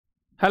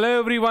Hello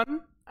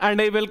everyone,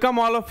 and I welcome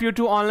all of you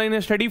to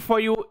Online Study for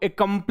You, a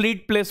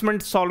complete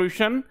placement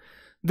solution.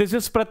 This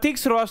is Pratik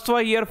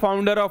Srivastava here,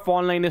 founder of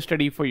Online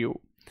Study for You.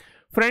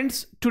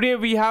 Friends, today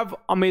we have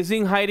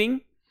amazing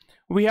hiring.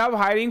 We have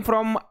hiring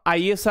from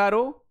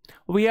Isro,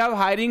 we have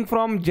hiring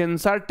from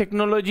Zensar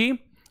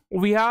Technology,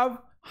 we have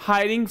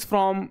hirings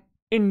from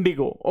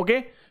Indigo.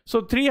 Okay,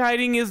 so 3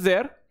 hiring is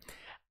there,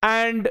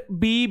 and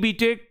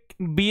Btech,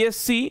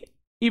 BSC,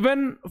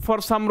 even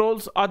for some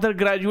roles other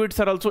graduates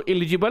are also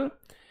eligible.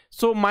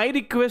 So my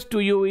request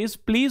to you is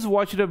please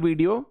watch the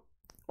video,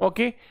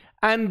 okay,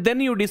 and then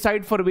you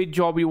decide for which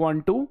job you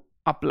want to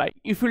apply.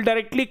 If you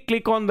directly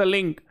click on the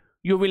link,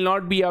 you will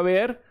not be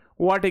aware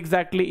what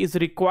exactly is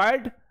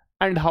required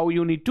and how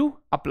you need to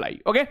apply.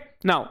 Okay,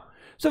 now,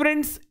 so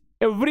friends,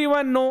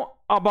 everyone know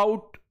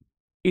about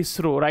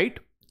Isro, right?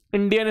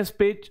 Indian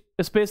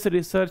Space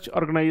Research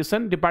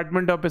Organization,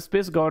 Department of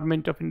Space,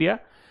 Government of India.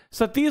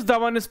 Satish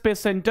Dhawan Space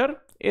Center,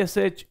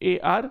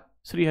 SHAR,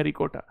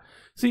 Sriharikota.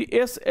 See,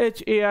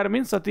 SHAR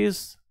means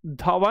Satish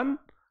Dhawan,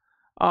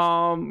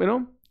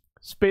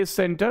 Space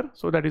Center.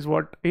 So that is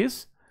what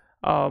is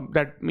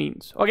that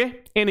means.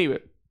 Okay. Anyway,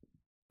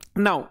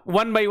 now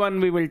one by one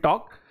we will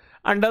talk,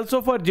 and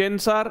also for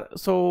Zensar.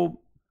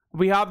 So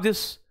we have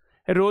this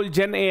role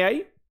Gen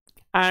AI,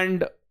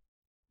 and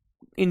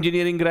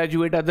engineering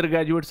graduate, other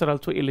graduates are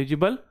also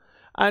eligible.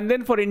 And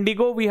then for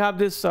Indigo, we have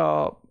this.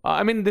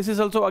 This is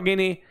also again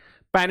a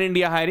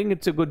pan-India hiring.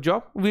 It's a good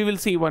job. We will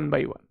see one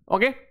by one.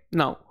 Okay.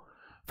 Now,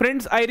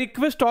 friends, I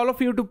request all of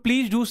you to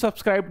please do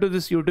subscribe to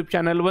this YouTube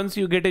channel. Once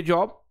you get a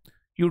job,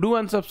 you do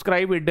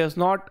unsubscribe. It does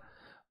not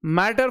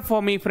matter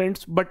for me,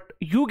 friends, but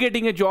you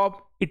getting a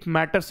job, it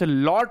matters a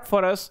lot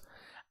for us.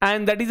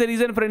 And that is the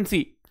reason, friends,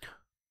 see,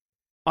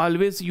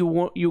 always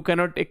you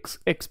cannot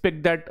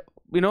expect that,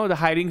 the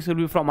hirings will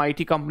be from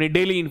IT company.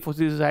 Daily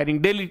Infosys is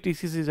hiring, daily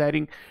TCS is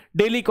hiring,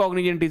 daily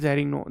Cognizant is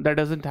hiring. No, that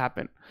doesn't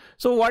happen.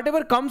 So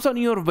whatever comes on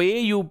your way,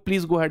 you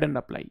please go ahead and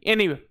apply.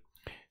 Anyway,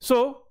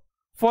 so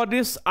for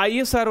this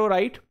ISRO,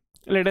 right,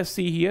 let us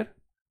see here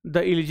the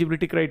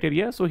eligibility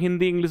criteria. So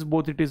Hindi, English,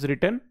 both it is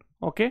written.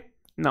 Okay.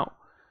 Now,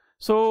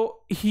 so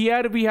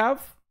here we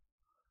have,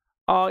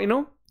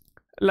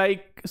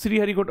 like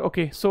Sriharikota.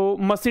 Okay. So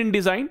machine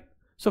design.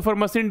 So for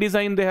machine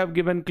design, they have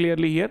given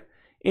clearly here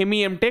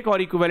ME, Mtech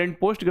or equivalent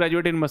post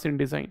graduate in machine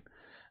design.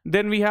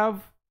 Then we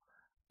have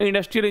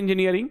industrial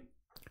engineering.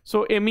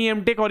 So ME,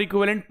 Mtech or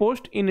equivalent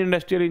post in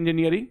industrial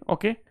engineering.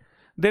 Okay.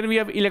 Then we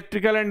have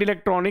electrical and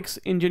electronics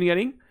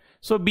engineering.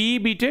 So BE,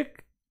 Btech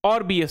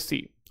or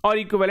BSC or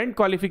equivalent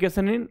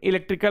qualification in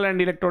electrical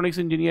and electronics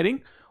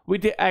engineering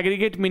with an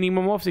aggregate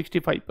minimum of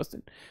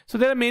 65%. So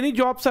there are many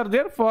jobs are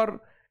there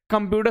for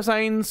computer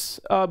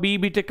science, BE,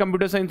 Btech,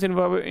 computer science,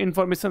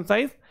 information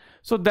science.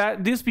 So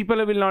that these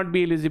people will not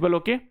be eligible.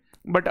 Okay.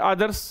 But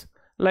others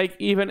like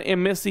even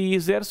MSC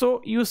is there.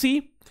 So you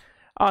see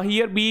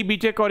here BE,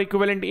 Btech or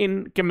equivalent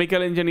in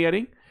chemical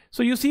engineering.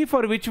 So you see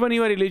for which one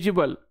you are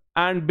eligible,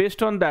 and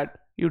based on that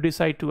you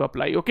decide to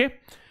apply. Okay.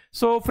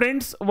 So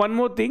friends, one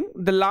more thing,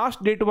 the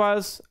last date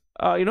was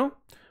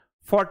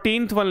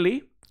 14th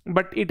only,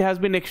 but it has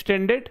been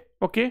extended.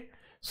 Okay.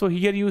 So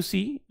here you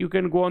see, you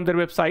can go on their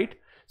website.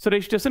 So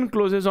registration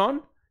closes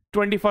on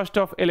 21st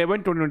of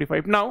 11,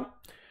 2025. Now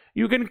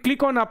you can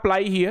click on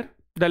apply here.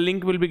 The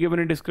link will be given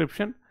in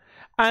description,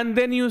 and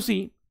then you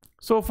see,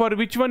 so for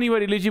which one you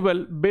are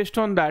eligible, based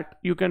on that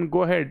you can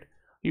go ahead,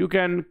 you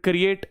can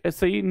create a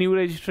new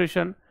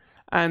registration,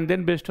 and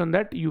then based on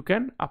that you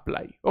can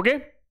apply.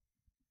 Okay.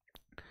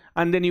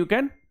 And then you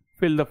can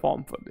fill the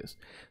form for this.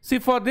 See,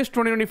 for this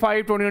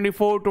 2025,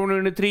 2024,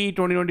 2023,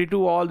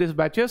 2022, all these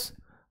batches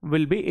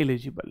will be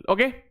eligible.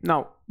 Okay.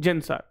 Now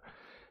Zensar.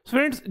 So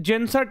friends,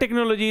 Zensar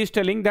Technology is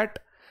telling that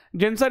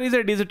Zensar is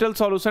a digital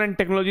solution and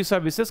technology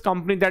services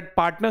company that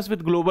partners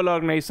with global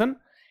organizations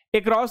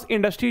across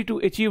industry to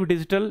achieve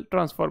digital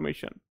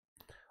transformation.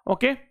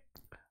 Okay.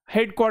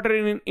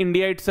 Headquartered in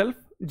India itself.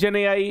 Gen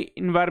AI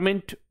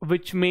environment,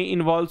 which may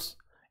involves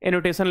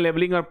annotation,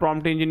 labeling or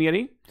prompt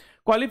engineering.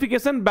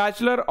 Qualification,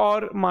 bachelor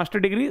or master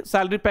degree.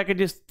 Salary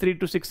package is 3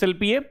 to 6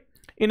 LPA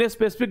in a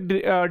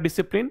specific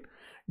discipline.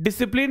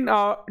 Discipline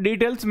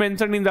details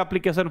mentioned in the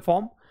application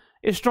form.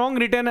 A strong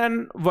written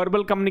and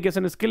verbal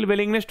communication skill,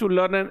 willingness to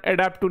learn and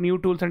adapt to new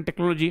tools and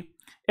technology,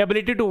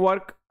 ability to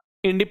work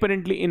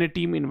independently in a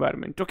team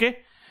environment. Okay.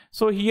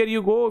 So here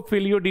you go,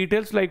 fill your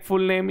details like full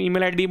name,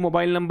 email ID,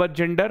 mobile number,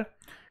 gender,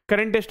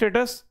 current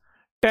status,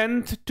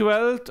 10th,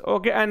 12th,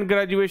 okay, and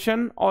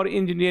graduation or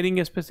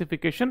engineering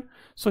specification.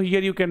 So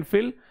here you can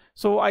fill.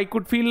 So I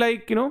could feel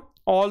like,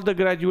 all the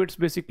graduates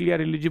basically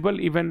are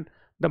eligible, even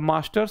the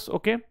masters.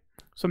 Okay.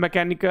 So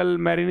mechanical,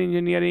 marine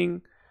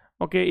engineering,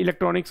 okay,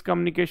 electronics,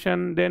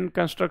 communication, then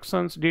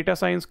constructions, data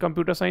science,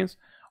 computer science,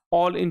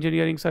 all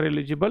engineerings are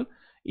eligible.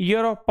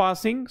 Year of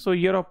passing. So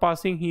year of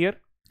passing here,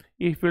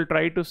 if we'll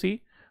try to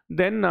see,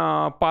 then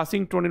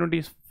passing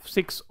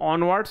 2026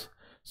 onwards.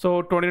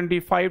 So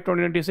 2025,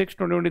 2026,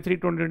 2023,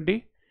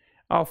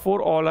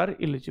 2024, all are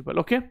eligible.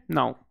 Okay.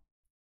 Now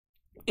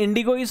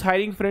Indigo is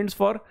hiring, friends,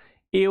 for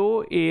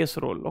AOAS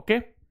role.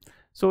 Okay.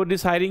 So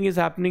this hiring is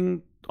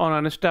happening on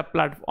Honestop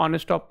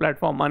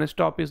platform.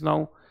 Honestop is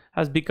now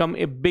has become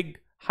a big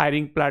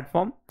hiring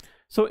platform.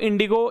 So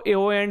Indigo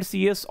AO and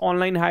CS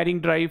online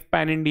hiring drive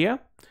pan India.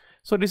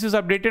 So this is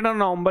updated on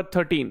November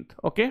 13th.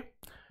 Okay.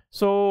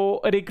 So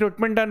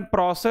recruitment and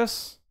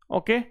process.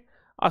 Okay.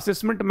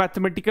 Assessment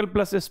mathematical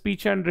plus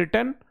speech and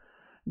written.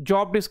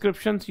 Job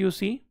descriptions you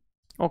see.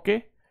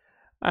 Okay.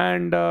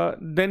 And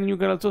then you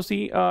can also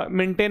see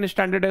maintain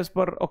standard as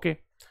per. Okay.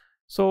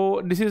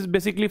 So this is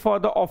basically for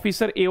the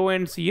officer AO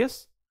and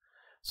CS.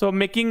 So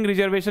making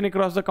reservation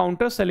across the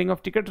counter, selling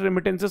of tickets,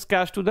 remittances,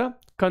 cash to the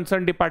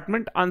concerned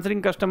department,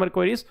 answering customer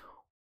queries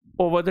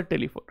over the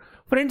telephone.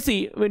 Friends,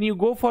 see, when you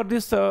go for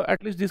this,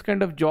 at least this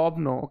kind of job,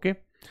 no, okay.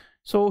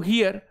 So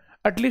here,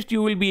 at least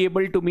you will be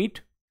able to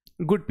meet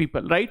good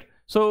people, right?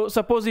 So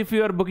suppose if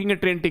you are booking a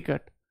train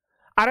ticket,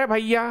 अरे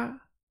भैया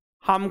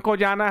हमको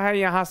जाना है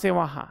यहाँ से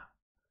वहाँ,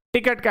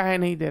 ticket काहे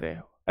नहीं दे रहे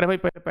हो? अरे भाई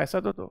पहले पैसा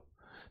तो दो.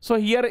 So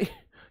here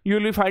you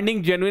will be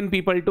finding genuine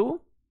people to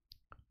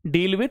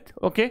deal with.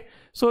 Okay,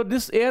 so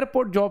this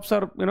airport jobs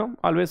are, you know,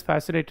 always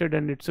fascinated,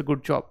 and it's a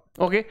good job.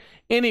 Okay,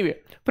 anyway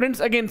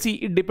friends, again see,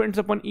 it depends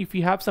upon if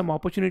you have some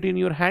opportunity in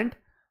your hand.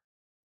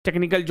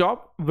 Technical job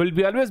will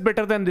be always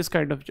better than this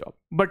kind of job,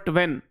 but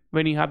when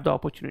you have the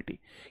opportunity.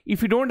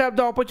 If you don't have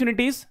the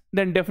opportunities,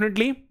 then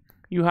definitely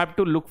you have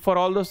to look for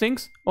all those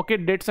things. Okay,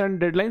 dates and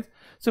deadlines.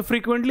 So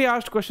frequently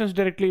asked questions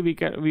directly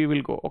we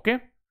will go. Okay,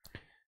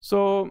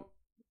 so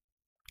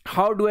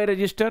how do I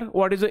register?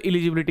 What is the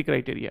eligibility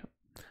criteria?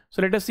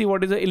 So let us see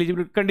what is the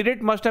eligibility.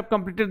 Candidate must have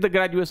completed the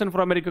graduation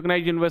from a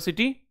recognized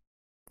university.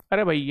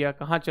 अरे भैया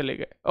कहाँ चले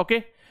गए?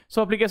 Okay,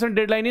 so application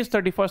deadline is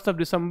 31st of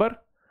December.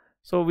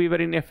 So we were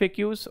in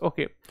FAQs.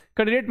 Okay,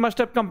 candidate must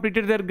have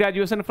completed their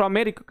graduation from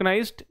a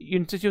recognized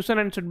institution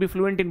and should be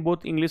fluent in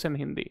both English and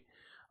Hindi.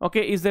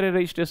 Okay, is there a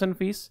registration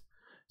fees?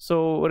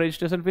 So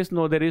registration fees,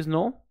 no, there is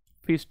no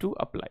fees to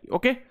apply.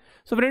 Okay,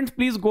 so friends,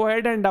 please go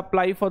ahead and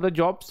apply for the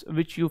jobs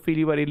which you feel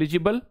you are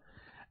eligible.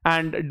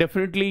 And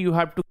definitely you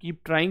have to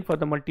keep trying for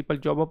the multiple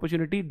job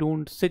opportunity.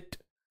 Don't sit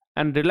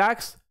and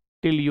relax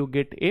till you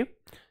get a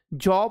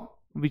job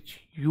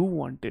which you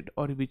wanted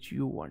or which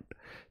you want.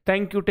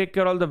 Thank you. Take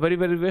care. All the very,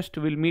 very best.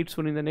 We'll meet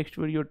soon in the next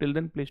video. Till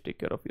then, please take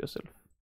care of yourself.